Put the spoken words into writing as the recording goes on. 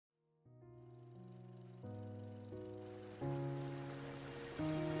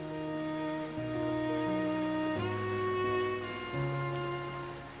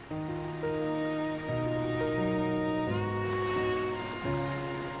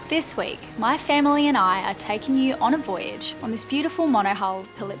This week, my family and I are taking you on a voyage on this beautiful monohull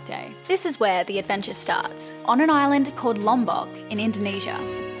Pelipte. This is where the adventure starts, on an island called Lombok in Indonesia.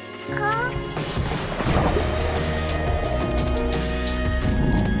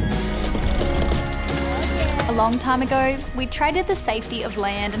 A long time ago, we traded the safety of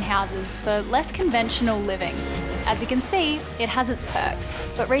land and houses for less conventional living. As you can see, it has its perks.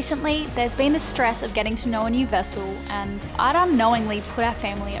 But recently, there's been the stress of getting to know a new vessel, and I'd unknowingly put our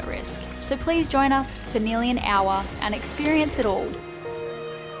family at risk. So please join us for nearly an hour and experience it all.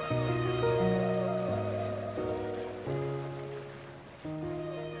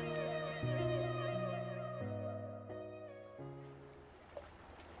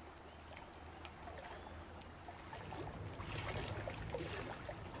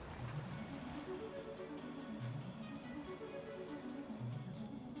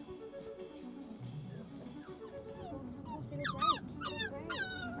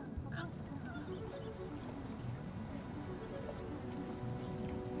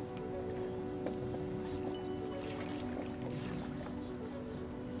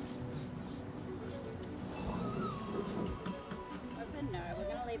 No, we're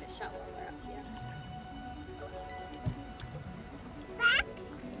going to leave it shut while we're up here.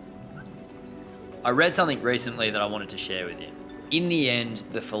 I read something recently that I wanted to share with you. In the end,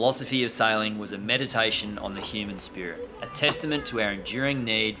 the philosophy of sailing was a meditation on the human spirit, a testament to our enduring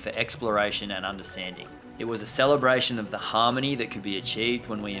need for exploration and understanding. It was a celebration of the harmony that could be achieved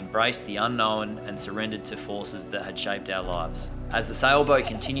when we embraced the unknown and surrendered to forces that had shaped our lives. As the sailboat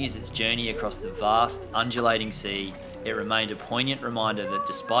continues its journey across the vast, undulating sea, it remained a poignant reminder that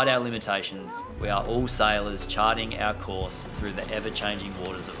despite our limitations, we are all sailors charting our course through the ever-changing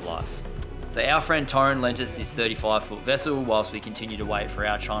waters of life. So our friend Torren lent us this 35-foot vessel whilst we continue to wait for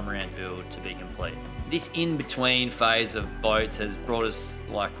our trimaran build to be complete. This in-between phase of boats has brought us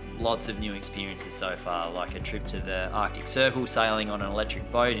lots of new experiences so far, like a trip to the Arctic Circle, sailing on an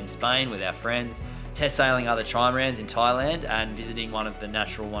electric boat in Spain with our friends, test sailing other trimarans in Thailand, and visiting one of the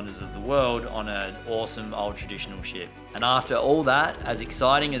natural wonders of the world on an awesome old traditional ship. And after all that, as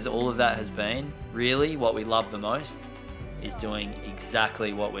exciting as all of that has been, really what we love the most is doing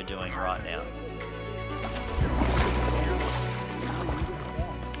exactly what we're doing right now.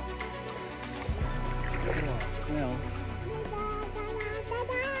 Smell.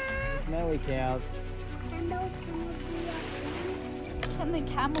 Smelly cows. Can the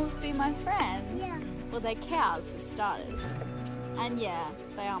camels be my friend? Yeah. Well, they're cows for starters. And yeah,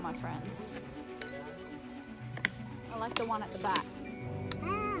 they are my friends. I like the one at the back.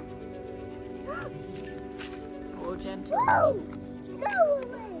 More gentle. Go! Go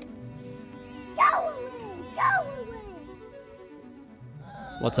away! Go away! Go away!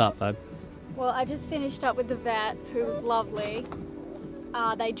 What's up, babe? Well, I just finished up with the vet, who was lovely.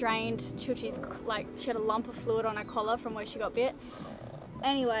 They drained Chochi's, she had a lump of fluid on her collar from where she got bit.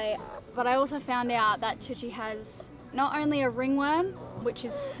 Anyway, but I also found out that Chochi has not only a ringworm, which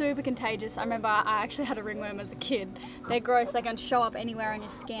is super contagious. I remember I actually had a ringworm as a kid. They're gross, they can show up anywhere on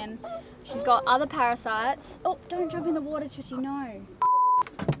your skin. She's got other parasites. Oh, don't jump in the water, Chochi, no.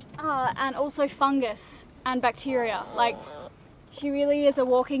 And also fungus and bacteria. She really is a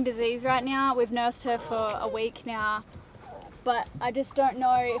walking disease right now. We've nursed her for a week now, but I just don't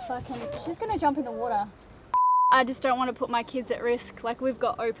know if I can. She's gonna jump in the water. I just don't want to put my kids at risk. We've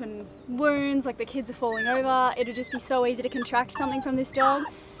got open wounds, the kids are falling over. It'd just be so easy to contract something from this dog.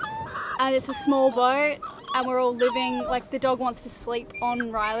 And it's a small boat, and we're all living, the dog wants to sleep on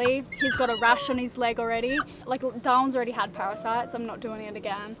Riley. He's got a rash on his leg already. Darwin's already had parasites, I'm not doing it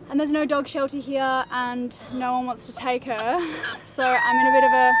again. And there's no dog shelter here, and no one wants to take her. So I'm in a bit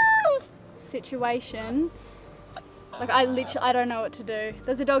of a situation. I don't know what to do.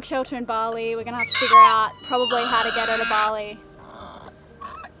 There's a dog shelter in Bali. We're gonna have to figure out probably how to get her to Bali.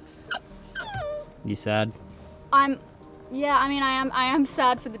 You sad? Yeah, I am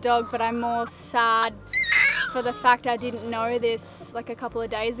sad for the dog, but I'm more sad for the fact I didn't know this a couple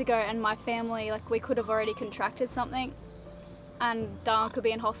of days ago, and my family, we could have already contracted something, and Darwin could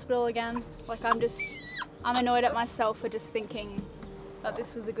be in hospital again. I'm annoyed at myself for just thinking that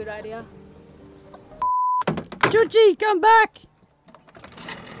this was a good idea. Chochi, come back!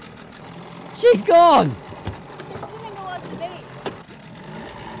 She's gone! She's swimming towards the beach.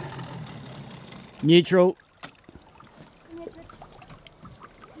 Neutral.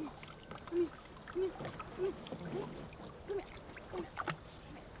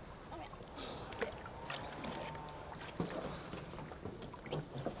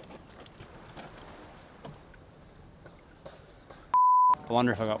 I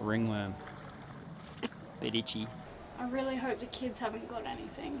wonder if I got ringworm. Bit itchy. I really hope the kids haven't got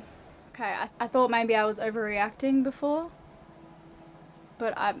anything. Okay, I thought maybe I was overreacting before,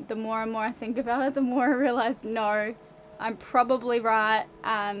 but the more and more I think about it, the more I realise no, I'm probably right,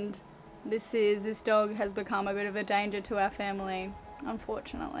 and this dog has become a bit of a danger to our family,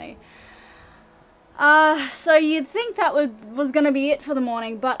 unfortunately. So you'd think that was going to be it for the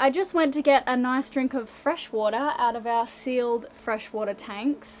morning, but I just went to get a nice drink of fresh water out of our sealed freshwater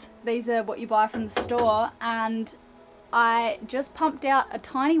tanks. These are what you buy from the store, and I just pumped out a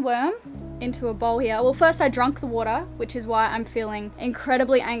tiny worm into a bowl here. Well, first I drank the water, which is why I'm feeling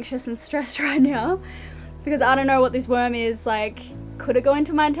incredibly anxious and stressed right now, because I don't know what this worm is. Like, could it go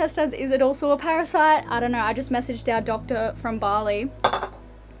into my intestines? Is it also a parasite? I don't know. I just messaged our doctor from Bali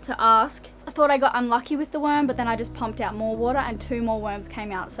to ask. I thought I got unlucky with the worm, but then I just pumped out more water and 2 more worms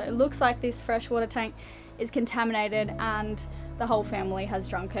came out. So it looks like this freshwater tank is contaminated and the whole family has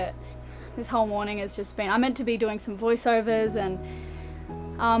drunk it. This whole morning has just been, I meant to be doing some voiceovers and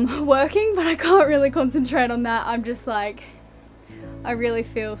working, but I can't really concentrate on that. I'm just like, I really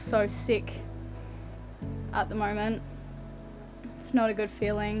feel so sick at the moment. It's not a good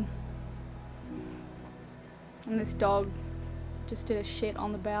feeling. And this dog just did a shit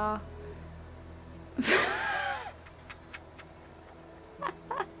on the bow.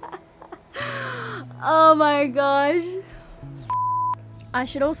 Oh my gosh. I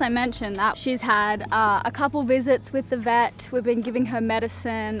should also mention that she's had a couple visits with the vet. We've been giving her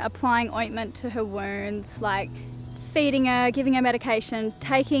medicine, applying ointment to her wounds, like feeding her, giving her medication,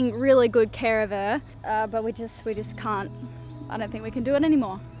 taking really good care of her. But we just can't, I don't think we can do it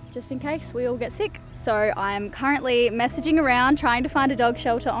anymore, just in case we all get sick. So I'm currently messaging around, trying to find a dog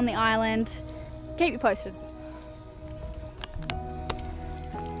shelter on the island. Keep you posted.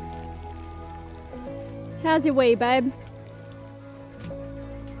 How's your wee, babe?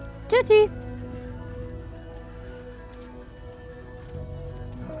 Chochi!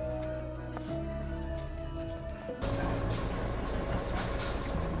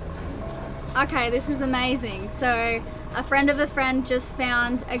 Okay, this is amazing. So a friend of a friend just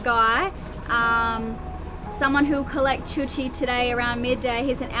found a guy, someone who'll collect Chochi today around midday.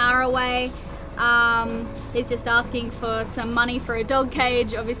 He's an hour away. He's just asking for some money for a dog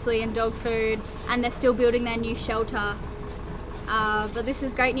cage, obviously, and dog food, and they're still building their new shelter. But this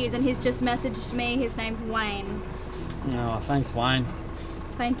is great news, and he's just messaged me. His name's Wayne. Oh, thanks, Wayne.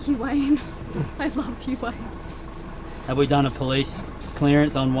 Thank you, Wayne. I love you, Wayne. Have we done a police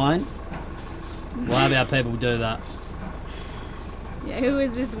clearance on Wayne? Why about people do that? Yeah, who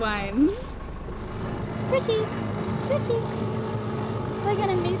is this Wayne? Chochi, Chochi, we're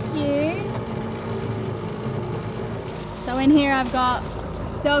gonna miss you. So in here I've got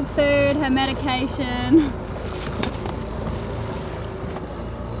dog food, her medication.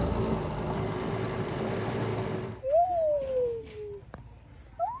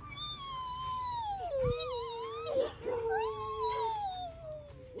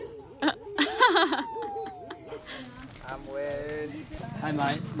 Hey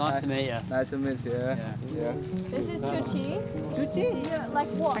mate, nice to meet you. Nice to meet you. Yeah. This is Chochi. Chochi? Like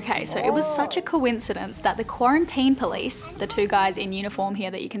what? Okay, so it was such a coincidence that the quarantine police, the 2 guys in uniform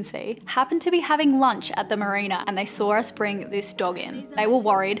here that you can see, happened to be having lunch at the marina and they saw us bring this dog in. They were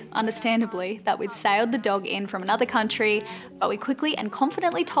worried, understandably, that we'd sailed the dog in from another country, but we quickly and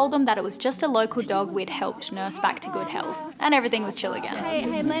confidently told them that it was just a local dog we'd helped nurse back to good health. And everything was chill again.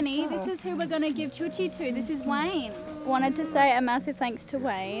 Hey Lenny, this is who we're gonna give Chochi to. This is Wayne. Wanted to say a massive thanks to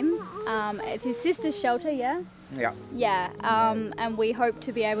Wayne. It's his sister's shelter, yeah? Yeah. Yeah, and we hope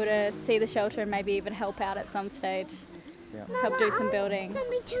to be able to see the shelter and maybe even help out at some stage. Yeah. Help do some building. Send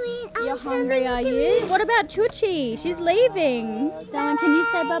me to it. You're hungry, are you? What about Chochi? She's leaving. Darling, can you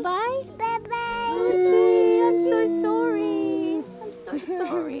say bye-bye? Bye-bye. Chochi, I'm so sorry. I'm so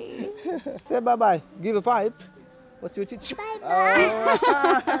sorry. Say bye-bye. Give a 5. What's Chochi?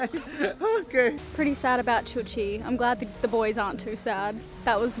 Bye-bye. Okay. Pretty sad about Chochi. I'm glad the boys aren't too sad.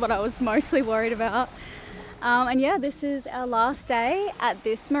 That was what I was mostly worried about. And yeah, this is our last day at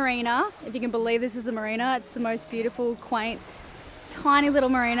this marina. If you can believe this is a marina, it's the most beautiful, quaint, tiny little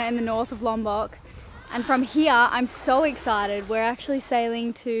marina in the north of Lombok. And from here, I'm so excited. We're actually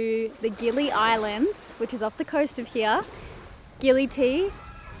sailing to the Gili Islands, which is off the coast of here. Gili T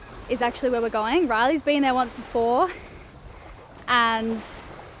is actually where we're going. Riley's been there once before, and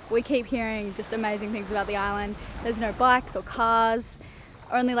we keep hearing just amazing things about the island. There's no bikes or cars,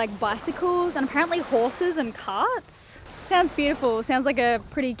 only like bicycles and apparently horses and carts. Sounds beautiful. Sounds like a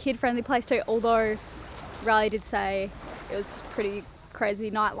pretty kid-friendly place too, although Riley did say it was pretty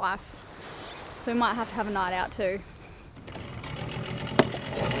crazy nightlife. So we might have to have a night out too.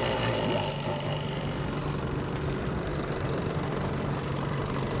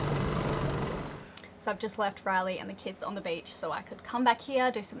 So I've just left Riley and the kids on the beach so I could come back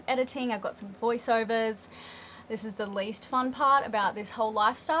here, do some editing. I've got some voiceovers. This is the least fun part about this whole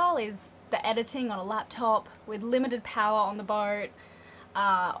lifestyle, is the editing on a laptop with limited power on the boat,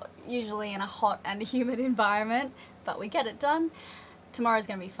 usually in a hot and humid environment, but we get it done. Tomorrow's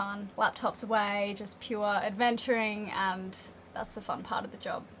gonna be fun. Laptop's away, just pure adventuring, and that's the fun part of the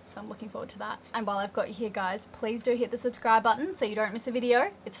job. So I'm looking forward to that. And while I've got you here, guys, please do hit the subscribe button so you don't miss a video.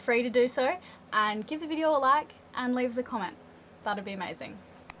 It's free to do so. And give the video a like and leave us a comment. That'd be amazing.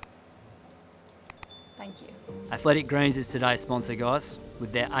 Thank you. Athletic Greens is today's sponsor, guys,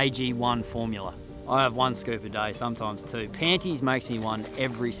 with their AG1 formula. I have 1 scoop a day, sometimes 2. Panties makes me one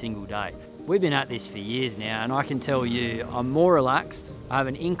every single day. We've been at this for years now, and I can tell you I'm more relaxed, I have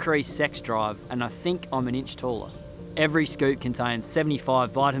an increased sex drive, and I think I'm an inch taller. Every scoop contains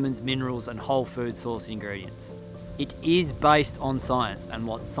 75 vitamins, minerals, and whole food source ingredients. It is based on science, and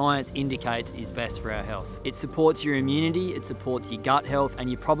what science indicates is best for our health. It supports your immunity, it supports your gut health, and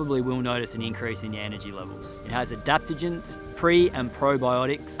you probably will notice an increase in your energy levels. It has adaptogens, pre and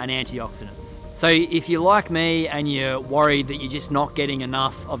probiotics, and antioxidants. So if you're like me and you're worried that you're just not getting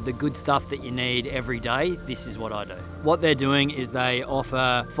enough of the good stuff that you need every day, this is what I do. What they're doing is they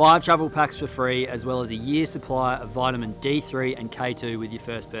offer 5 travel packs for free, as well as a year's supply of vitamin D3 and K2 with your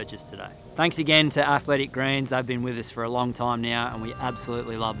first purchase today. Thanks again to Athletic Greens. They've been with us for a long time now, and we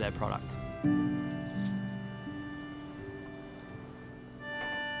absolutely love their product.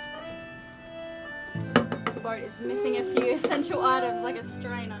 This boat is missing a few essential items like a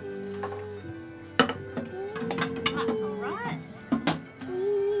strainer. That's alright.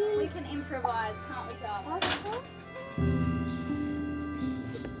 We can improvise, can't we, Darwin?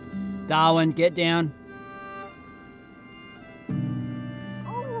 Darwin, get down.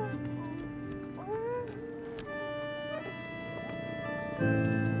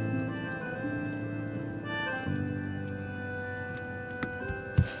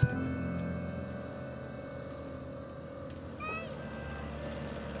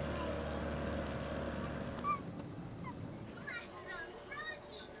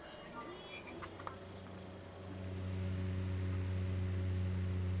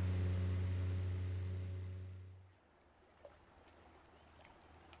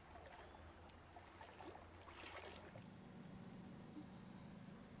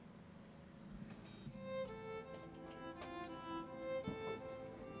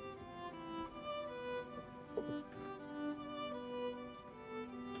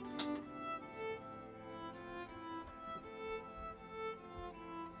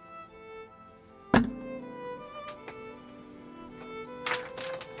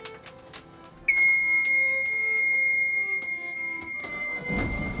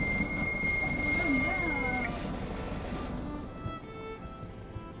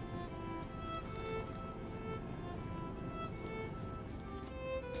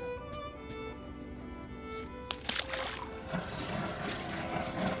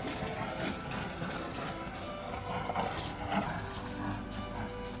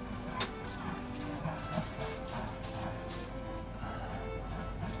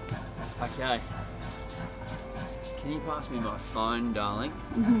 Okay. Can you pass me my phone, darling?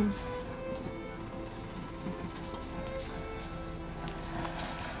 Mm-hmm.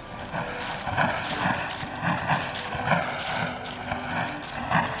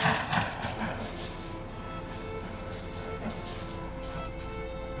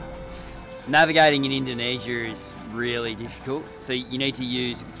 Navigating in Indonesia is really difficult, so you need to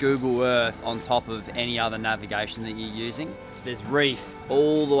use Google Earth on top of any other navigation that you're using. There's reef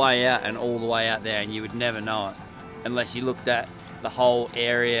all the way out and all the way out there, and you would never know it unless you looked at the whole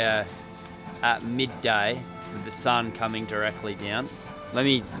area at midday with the sun coming directly down. Let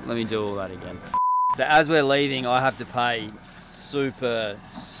me do all that again. So as we're leaving, I have to pay super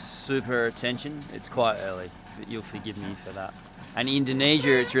attention. It's quite early, you'll forgive me for that. And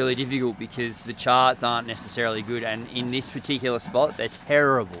Indonesia, it's really difficult because the charts aren't necessarily good, and in this particular spot, they're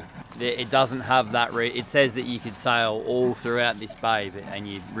terrible. It doesn't have that, it says that you could sail all throughout this bay, and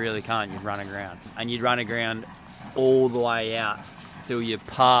you really can't, you'd run aground. And you'd run aground all the way out till you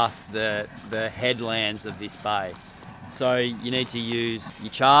pass the headlands of this bay. So you need to use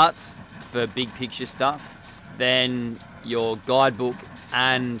your charts for big picture stuff, then your guidebook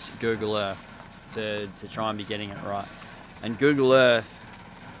and Google Earth to try and be getting it right. And Google Earth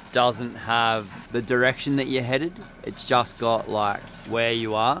doesn't have the direction that you're headed, it's just got like where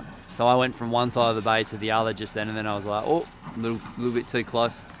you are. So I went from one side of the bay to the other just then, and then I was like, oh, a little bit too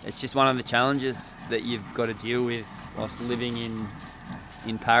close. It's just one of the challenges that you've got to deal with whilst living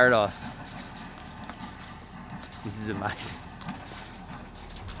in paradise. This is amazing.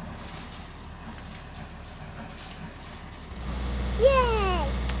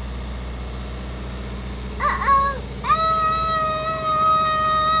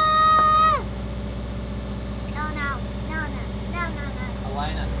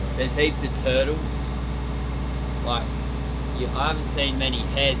 Elena, there's heaps of turtles. Like, I haven't seen many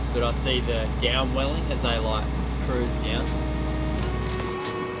heads, but I see the downwelling as they like cruise down.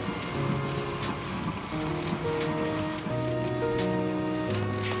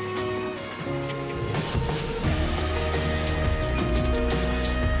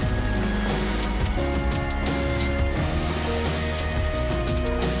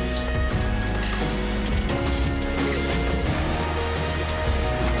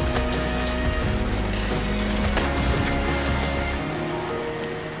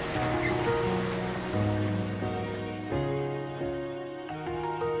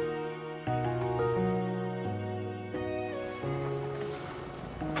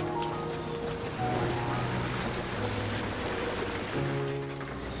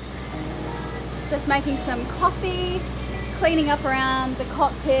 Just making some coffee, cleaning up around the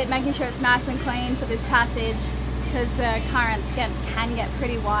cockpit, making sure it's nice and clean for this passage because the currents can get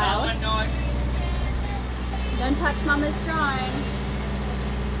pretty wild. Don't touch Mama's drone.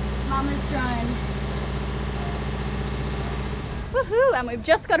 Mama's drone. Woohoo! And we've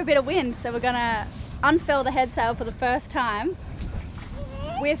just got a bit of wind, so we're gonna unfurl the head sail for the first time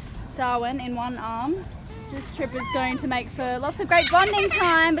with Darwin in one arm. This trip is going to make for lots of great bonding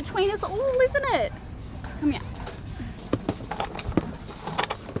time between us all, isn't it? Come here.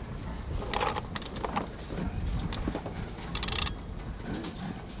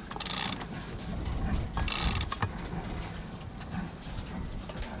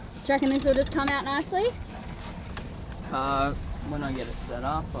 Do you reckon this will just come out nicely? When I get it set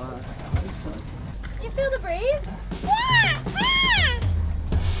up, I think so. You feel the breeze?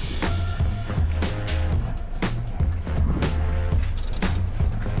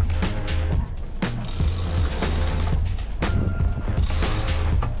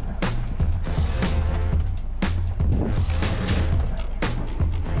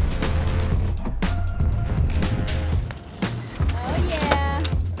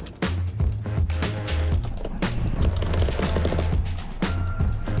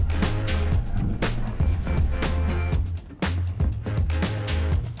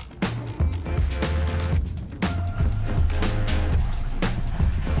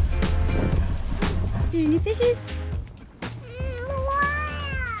 Any fishies?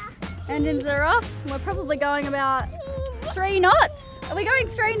 Engines are off. We're probably going about 3 knots. Are we going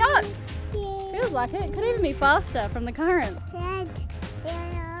 3 knots? Yeah. Feels like it. Could even be faster from the current. Red,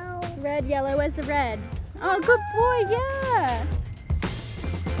 yellow. Red, yellow. Where's the red? Oh, good boy. Yeah.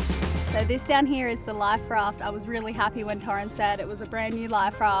 So this down here is the life raft. I was really happy when Torrin said it was a brand new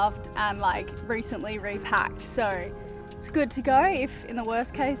life raft and like recently repacked. So it's good to go if in the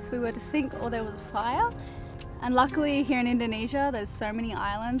worst case we were to sink or there was a fire. And luckily here in Indonesia there's so many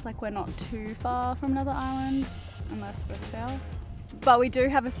islands, like we're not too far from another island unless we're south. But we do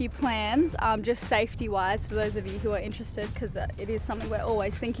have a few plans, just safety wise, for those of you who are interested, because it is something we're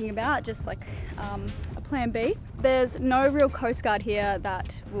always thinking about, just like a plan B. There's no real Coast Guard here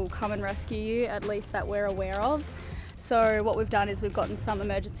that will come and rescue you, at least that we're aware of. So what we've done is we've gotten some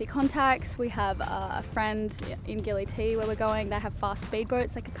emergency contacts. We have a friend in Gili T where we're going. They have fast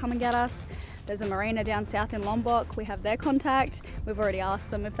speedboats that could come and get us. There's a marina down south in Lombok. We have their contact. We've already asked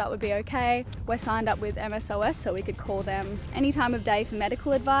them if that would be okay. We're signed up with MSOS so we could call them any time of day for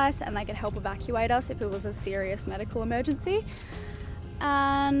medical advice and they could help evacuate us if it was a serious medical emergency.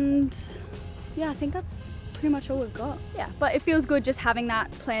 And yeah, I think that's pretty much all we've got. Yeah, but it feels good just having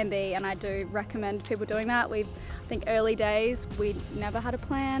that plan B, and I do recommend people doing that. I think early days we never had a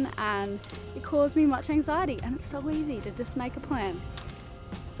plan and it caused me much anxiety, and it's so easy to just make a plan.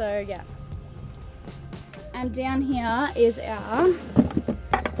 So yeah. And down here is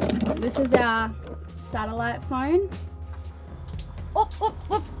this is our satellite phone. Oh, oh,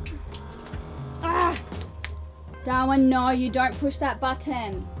 oh. Ah. Darwin, no, you don't push that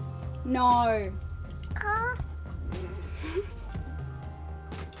button. No. Car.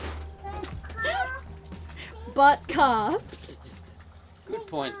 Butt car. Good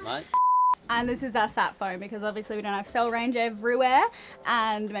point, mate. And this is our sat phone because obviously we don't have cell range everywhere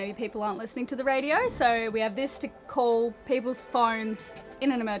and maybe people aren't listening to the radio, so we have this to call people's phones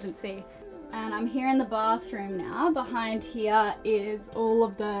in an emergency. And I'm here in the bathroom now. Behind here is all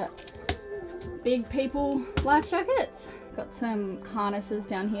of the big people life jackets. Got some harnesses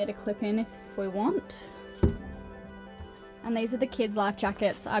down here to clip in if we want. And these are the kids' life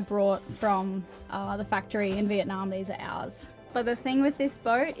jackets I brought from the factory in Vietnam. These are ours. But the thing with this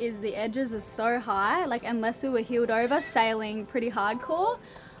boat is the edges are so high, like unless we were heeled over sailing pretty hardcore,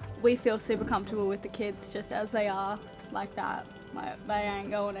 we feel super comfortable with the kids just as they are like that. Like, they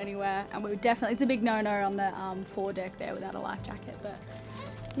ain't going anywhere, and we definitely, it's a big no-no on the foredeck there without a life jacket, but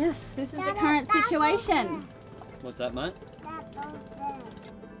yes, this is the current situation. What's that, mate? That goes there.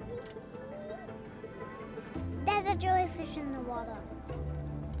 There's a jellyfish in the water.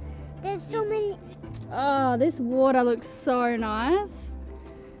 There's so many. Oh, this water looks so nice.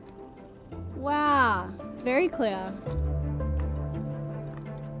 Wow, it's very clear.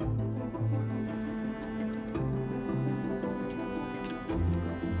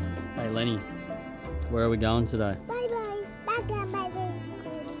 Hey Lenny, where are we going today? Bye bye. Bye bye. Bye bye.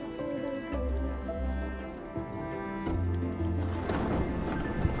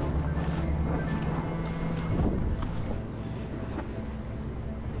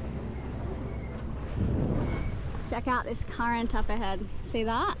 Check out this current up ahead. See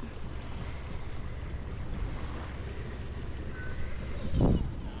that?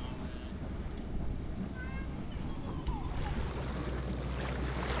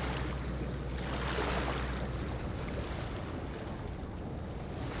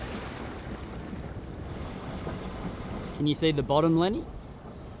 Can you see the bottom, Lenny?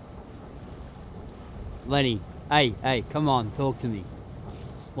 Lenny, hey, come on, talk to me.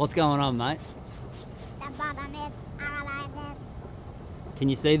 What's going on, mate? The bottom is alive. Can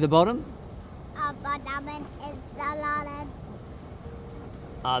you see the bottom? The bottom is alive.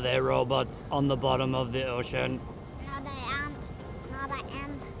 Are there robots on the bottom of the ocean? Not the ant. Not the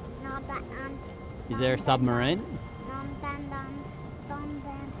ant. Not the ant. Is there a submarine? Dum dum dum. Dum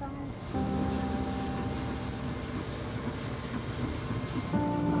dum dum.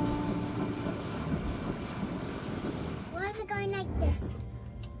 Why is it going like this?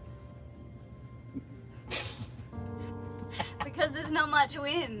 Because there's not much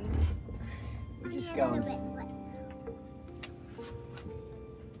wind. It just goes.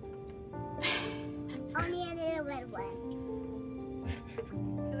 Only a little bit wet.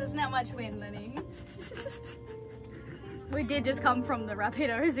 There's not much wind, Lenny. We did just come from the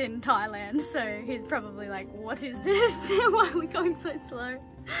Rapidos in Thailand, so he's probably like, what is this? Why are we going so slow?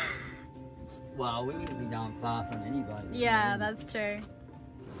 Well, we wouldn't be going fast on any boat. Yeah, that's true.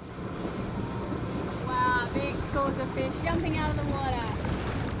 Wow, big schools of fish jumping out of the water.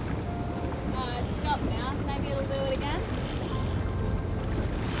 Stop now. Maybe it'll do it again.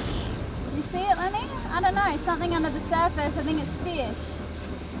 You see it, Lenny? I don't know. Something under the surface. I think it's fish.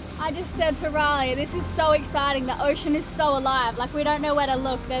 I just said to Riley, this is so exciting. The ocean is so alive. Like, we don't know where to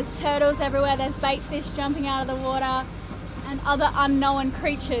look. There's turtles everywhere. There's bait fish jumping out of the water and other unknown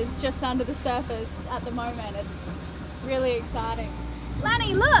creatures just under the surface at the moment. It's really exciting.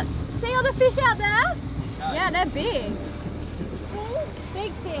 Lenny, look! See all the fish out there? Yeah, they're big.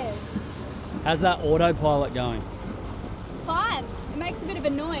 Big fish. How's that autopilot going? Fine. It makes a bit of a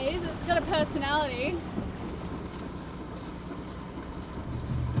noise. It's got a personality.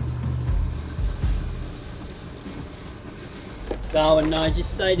 Darwin, no,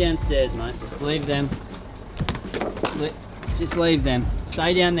 just stay downstairs, mate. Leave them. Just leave them.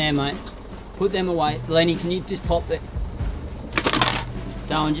 Stay down there, mate. Put them away. Lenny, can you just pop that?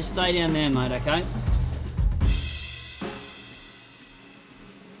 Darwin, just stay down there, mate, okay?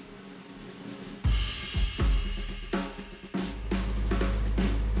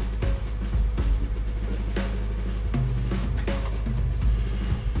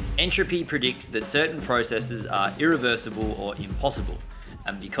 Entropy predicts that certain processes are irreversible or impossible,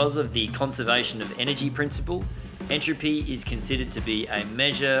 and because of the conservation of energy principle, entropy is considered to be a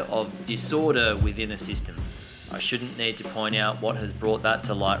measure of disorder within a system. I shouldn't need to point out what has brought that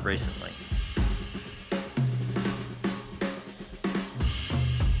to light recently.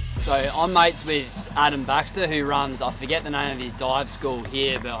 So I'm mates with Adam Baxter, who runs, I forget the name of his dive school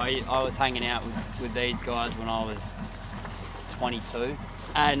here, but I was hanging out with these guys when I was 22.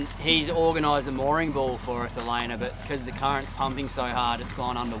 And he's organised a mooring ball for us, Elena, but because the current's pumping so hard, it's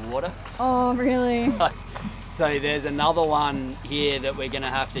gone underwater. Oh, really? So there's another one here that we're going to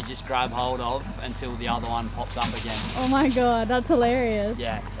have to just grab hold of until the other one pops up again. Oh my god, that's hilarious.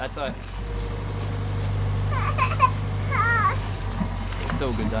 Yeah, that's a... It's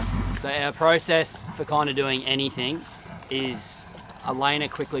all good though. So our process for kind of doing anything is Elena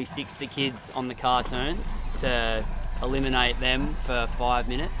quickly sticks the kids on the cartoons to eliminate them for 5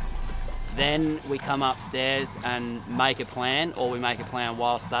 minutes. Then we come upstairs and make a plan, or we make a plan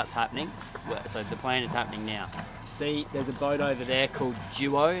whilst that's happening. So the plan is happening now. See, there's a boat over there called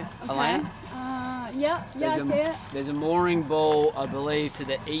Duo, Elena. Yeah, I see it. There's a mooring ball, I believe, to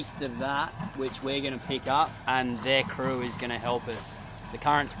the east of that, which we're going to pick up, and their crew is going to help us. The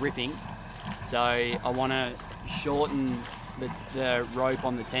current's ripping, so I want to shorten the rope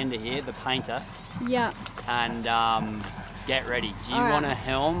on the tender here, the painter, Yeah. and get ready. Do you All right. want a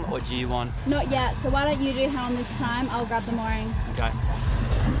helm or do you want... Not yet, so why don't you do helm this time? I'll grab the mooring. Okay.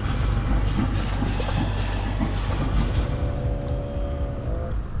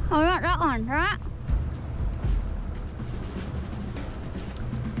 Oh, we got that one, right?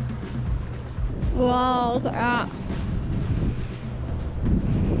 Whoa, look at that.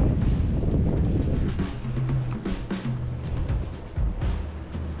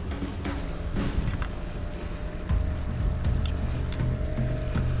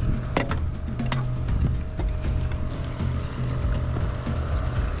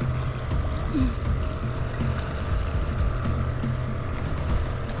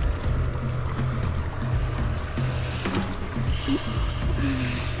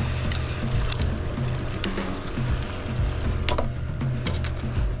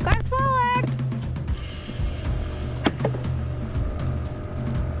 Go forward!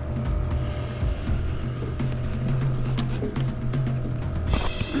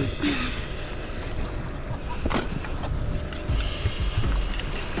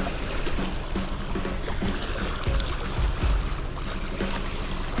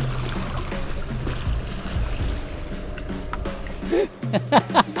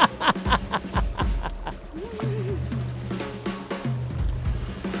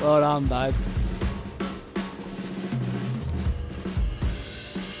 Well done, babe.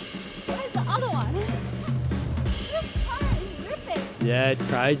 Where's the other one? This part is ripping. Yeah, it's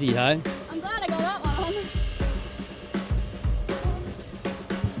crazy, hey? I'm glad I got that one.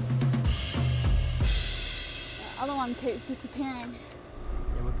 The other one keeps disappearing.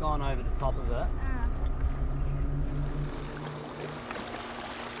 Yeah, we've gone over the top of it.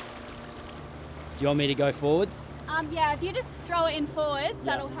 Do you want me to go forwards? Yeah, if you just throw it in forwards,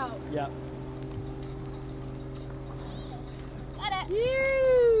 that'll help. Yeah. Got it.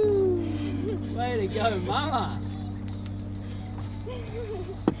 Way to go, mama!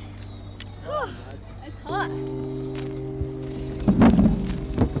 It's hot.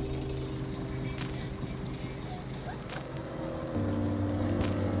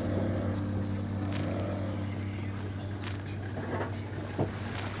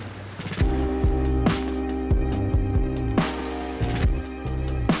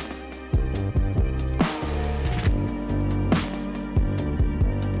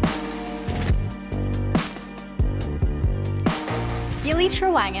 Gili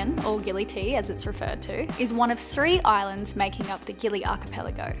Trawangen, or Gili T as it's referred to, is one of 3 islands making up the Gili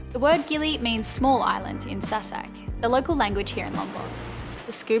archipelago. The word Gili means small island in Sasak, the local language here in Lombok.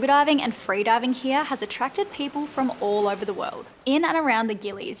 The scuba diving and free diving here has attracted people from all over the world. In and around the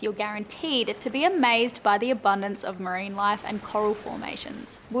Gilis, you're guaranteed to be amazed by the abundance of marine life and coral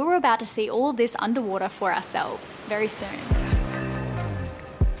formations. We were about to see all of this underwater for ourselves very soon.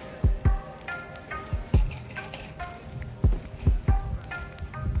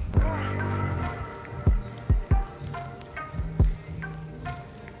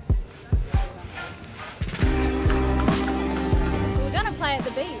 At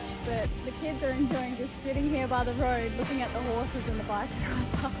the beach, but the kids are enjoying just sitting here by the road looking at the horses and the bikes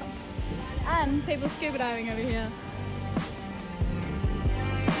ride past. And people scuba diving over here.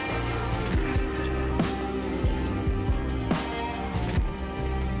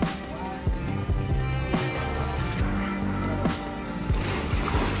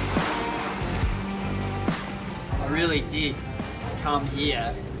 I really did come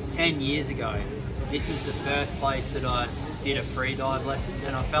here 10 years ago. This was the first place that I did a free dive lesson,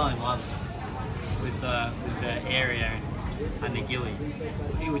 and I fell in love with the area and the Gilis.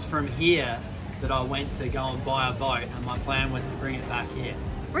 It was from here that I went to go and buy a boat, and my plan was to bring it back here.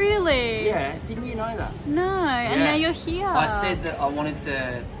 Really? Yeah, didn't you know that? No, and Yeah. now you're here. I said that I wanted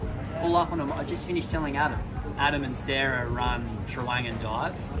to pull up on them. I just finished telling Adam. Adam and Sarah run Trawangen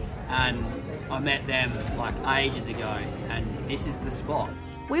Dive, and I met them like ages ago, and this is the spot.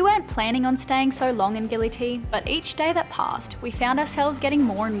 We weren't planning on staying so long in Gili T, but each day that passed, we found ourselves getting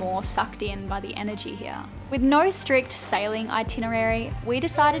more and more sucked in by the energy here. With no strict sailing itinerary, we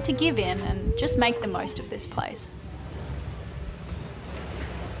decided to give in and just make the most of this place.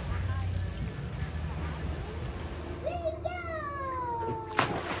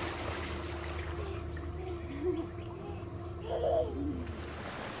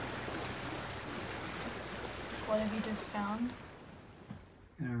 What have you just found?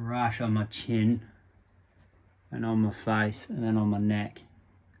 A rash on my chin, and on my face, and then on my neck,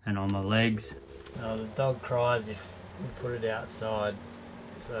 and on my legs. The dog cries if we put it outside,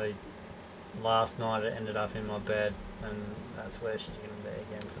 so last night it ended up in my bed, and that's where she's going to be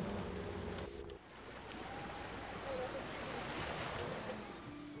again tonight.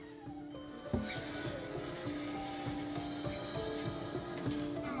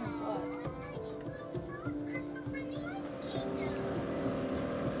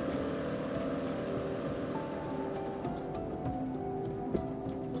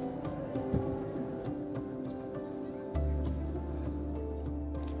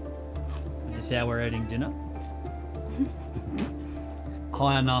 how we're eating dinner.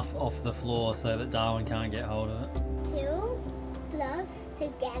 High enough off the floor so that Darwin can't get hold of it. 2 plus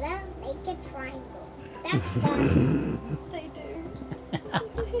together make a triangle. That's done. They do.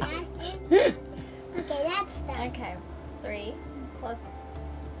 That is. Okay, that's done. Okay, 3 plus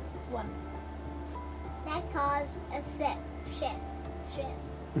 1. That calls a ship.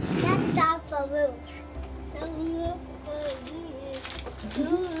 That's not for roof.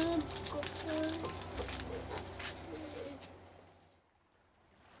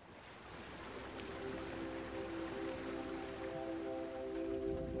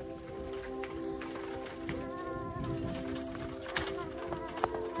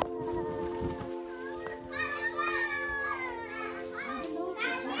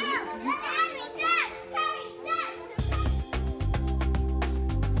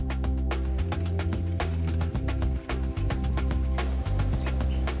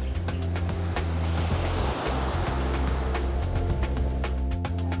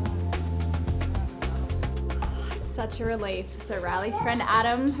 Such a relief. So Riley's friend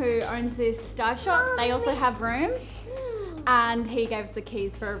Adam, who owns this dive shop, they also have rooms, and he gave us the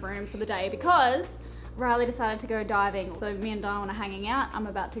keys for a room for the day because Riley decided to go diving. So me and Darwin are hanging out. I'm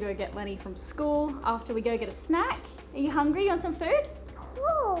about to go get Lenny from school after we go get a snack. Are you hungry? You want some food?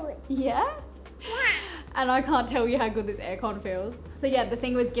 Cool. Yeah? And I can't tell you how good this aircon feels. So yeah, the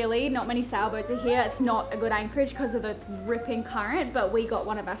thing with Gilly, not many sailboats are here. It's not a good anchorage because of the ripping current, but we got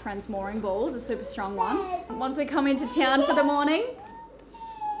one of our friend's mooring balls, a super strong one. Once we come into town for the morning,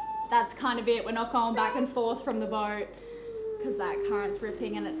 that's kind of it. We're not going back and forth from the boat because that current's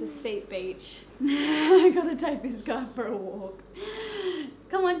ripping and it's a steep beach. I gotta take this guy for a walk.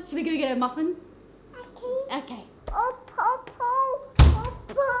 Come on, should we go get a muffin? Okay.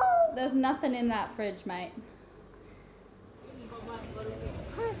 There's nothing in that fridge, mate.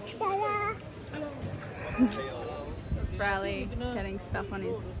 That's Riley getting stuff on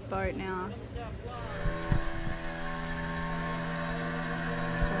his boat now.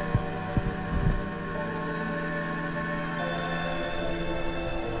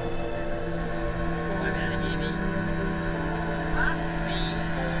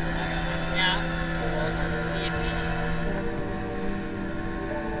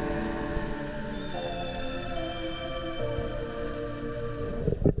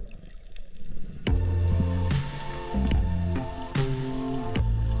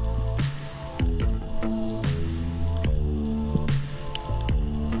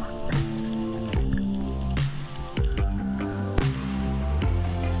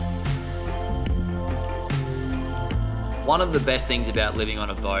 One of the best things about living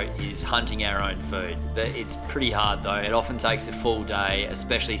on a boat is hunting our own food, but it's pretty hard though. It often takes a full day,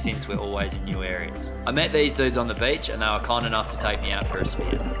 especially since we're always in new areas. I met these dudes on the beach and they were kind enough to take me out for a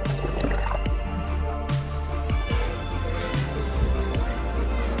spin.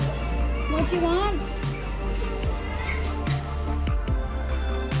 What do you want?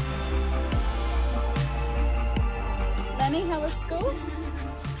 Lenny, how was school?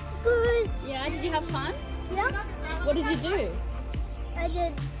 Good. Yeah, did you have fun? Yeah. What did you do? I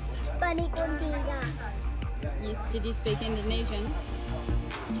did bunny kuntiga. Did you speak Indonesian?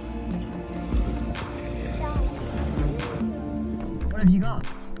 What have you got?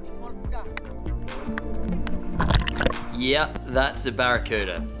 Yeah, that's a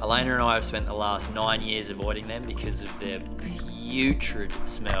barracuda. Elena and I have spent the last 9 years avoiding them because of their putrid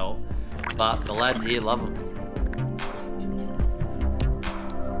smell, but the lads here love them.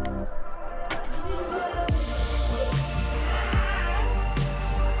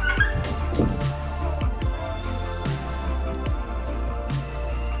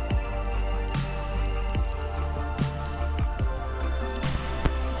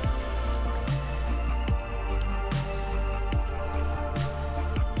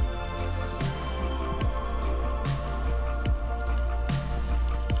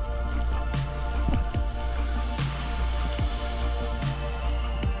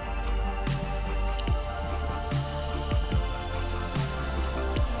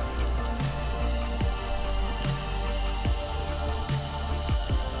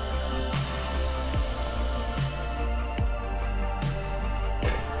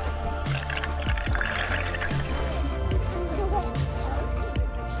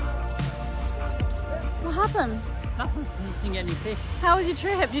 What happened? Nothing. I just didn't get any fish. How was your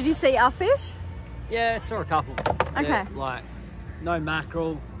trip? Did you see our fish? Yeah, saw a couple. Okay. Yeah, like no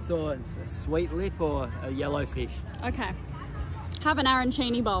mackerel. Saw a sweet lip or a yellow fish. Okay. Have an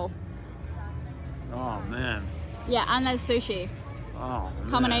arancini bowl. Oh man. Yeah, and there's sushi. Oh.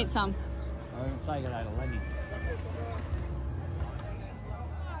 Come and man. eat some. I'm gonna say good day to Lenny.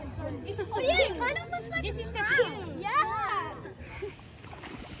 This is the king. It kind of looks like this is the king. Yeah.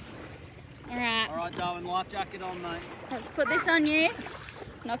 Alright. Alright, Darwin, life jacket on, mate. Let's put this on you.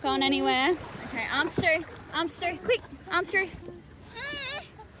 Not going anywhere. Okay, arms through. Arms through. Quick. Arms through.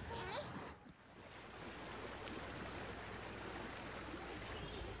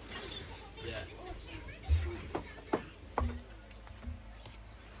 Yeah.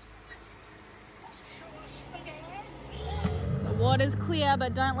 The water's clear,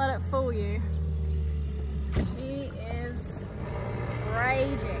 but don't let it fool you. She is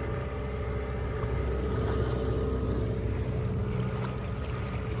raging.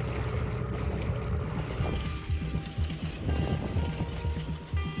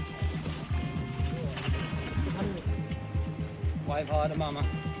 Wave hi to Mama.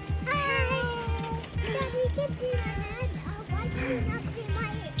 Hi. Daddy, you can see my hand. Why can you not see where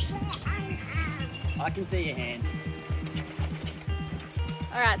I am? I can see your hand.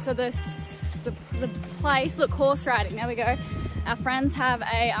 Alright, so the place, look, horse riding, there we go. Our friends have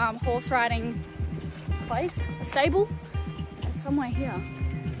a horse riding place, a stable. It's somewhere here.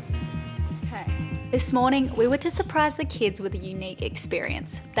 Okay. This morning, we were to surprise the kids with a unique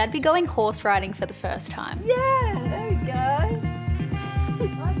experience. They'd be going horse riding for the first time. Yeah, there we go.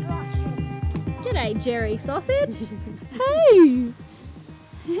 G'day, Jerry Sausage. Hey!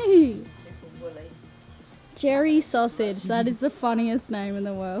 Hey! Jerry Sausage, that is the funniest name in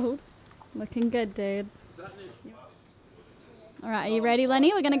the world. Looking good, dude. Alright, are you ready,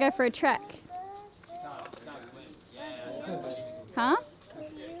 Lenny? We're gonna go for a trek. Huh?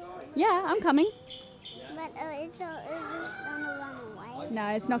 Yeah, I'm coming. But it's gonna run away. No,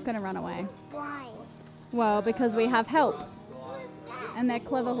 it's not gonna run away. Why? Well, because we have help. And they're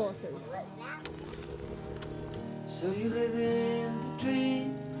clever horses. So you live in the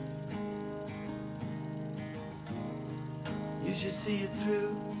dream. You should see it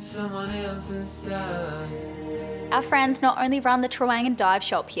through someone else's side. Our friends not only run the Trawangen dive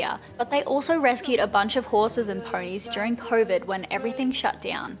shop here, but they also rescued a bunch of horses and ponies during COVID when everything shut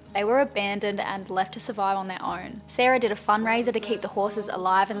down. They were abandoned and left to survive on their own. Sarah did a fundraiser to keep the horses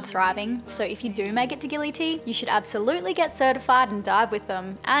alive and thriving, so if you do make it to Gilly, you should absolutely get certified and dive with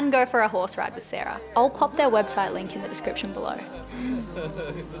them and go for a horse ride with Sarah. I'll pop their website link in the description below.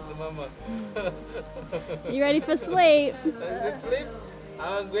 You ready for sleep? Good sleep.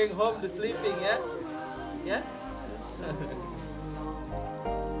 I'm going home to sleeping, yeah? Yeah?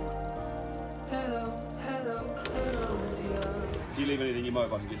 If you leave anything in your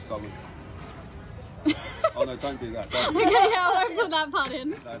mobile, you get stolen. Oh no, don't do that. Don't. Okay, yeah, I won't put that part in.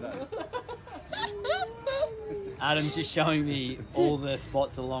 No. Adam's just showing me all the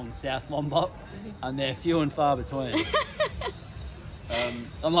spots along South Lombok, and they're few and far between.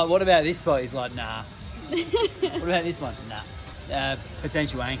 I'm like, what about this spot? He's like, nah. What about this one? Nah.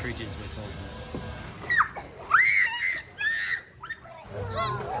 Potential anchorages we're talking.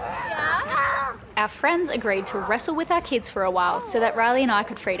 Our friends agreed to wrestle with our kids for a while so that Riley and I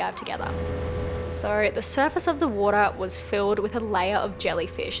could free dive together. So the surface of the water was filled with a layer of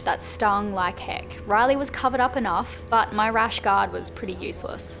jellyfish that stung like heck. Riley was covered up enough, but my rash guard was pretty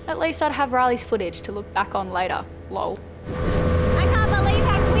useless. At least I'd have Riley's footage to look back on later. Lol. I can't believe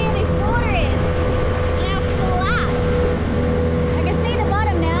how clear this water is. And how flat. I can see the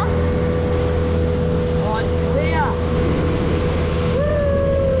bottom now. Oh, it's clear.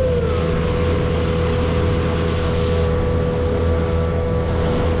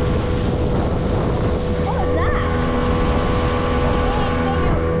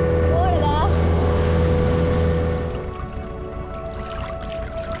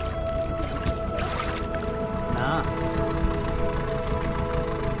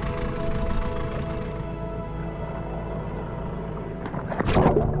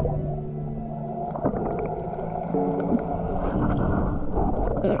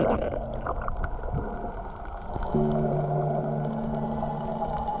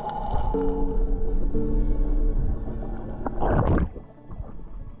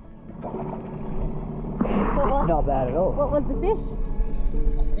 Not bad at all. What was the fish?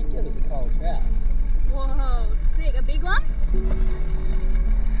 I think it was a coral trout. Whoa, sick. A big one?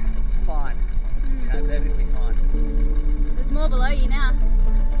 Fine. Yeah, perfectly fine. There's more below you now.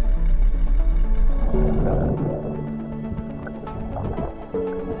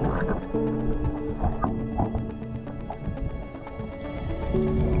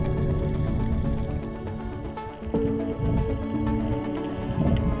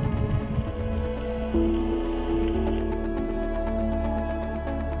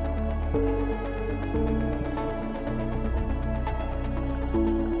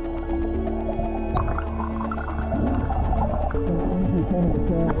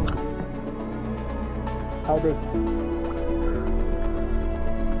 Okay. this.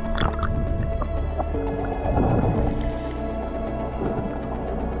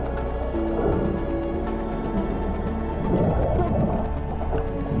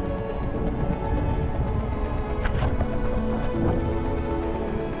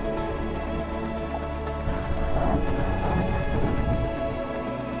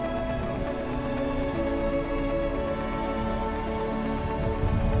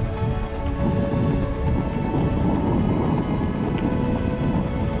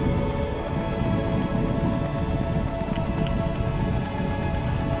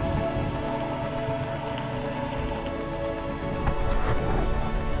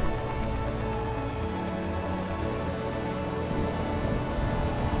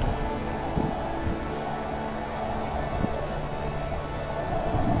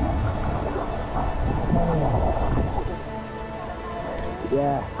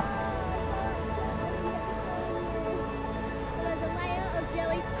 Yeah. So there's a layer of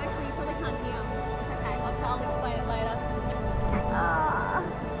jelly. Actually, you probably can't hear. It's okay, I'll explain it later.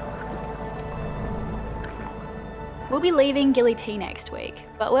 We'll be leaving Gilly T next week,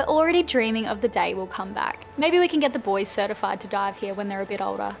 but we're already dreaming of the day we'll come back. Maybe we can get the boys certified to dive here when they're a bit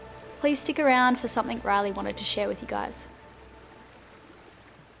older. Please stick around for something Riley wanted to share with you guys.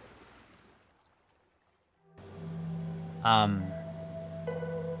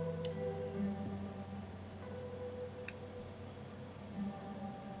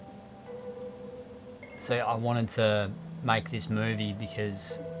 So I wanted to make this movie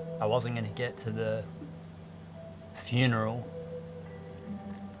because I wasn't going to get to the funeral.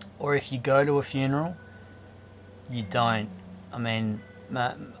 Or if you go to a funeral, you don't. I mean,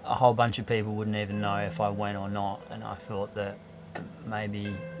 a whole bunch of people wouldn't even know if I went or not, and I thought that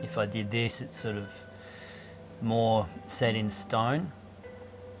maybe if I did this, it's sort of more set in stone.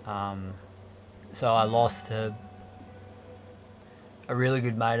 So I lost a really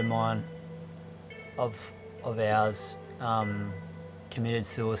good mate of mine, of ours, committed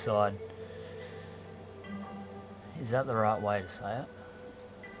suicide. Is that the right way to say it?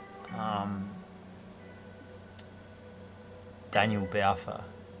 Daniel Balfour,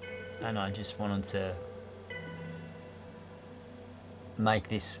 and I just wanted to make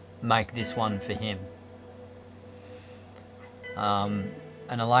this one for him. And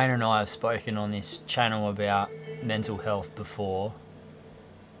Elena and I have spoken on this channel about mental health before,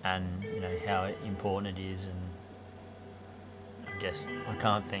 and you know how important it is, and I guess I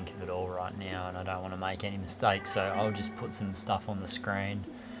can't think of it all right now, and I don't want to make any mistakes, so I'll just put some stuff on the screen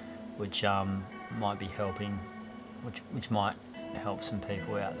which might be helping, which might help some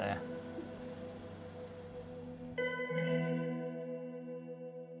people out there.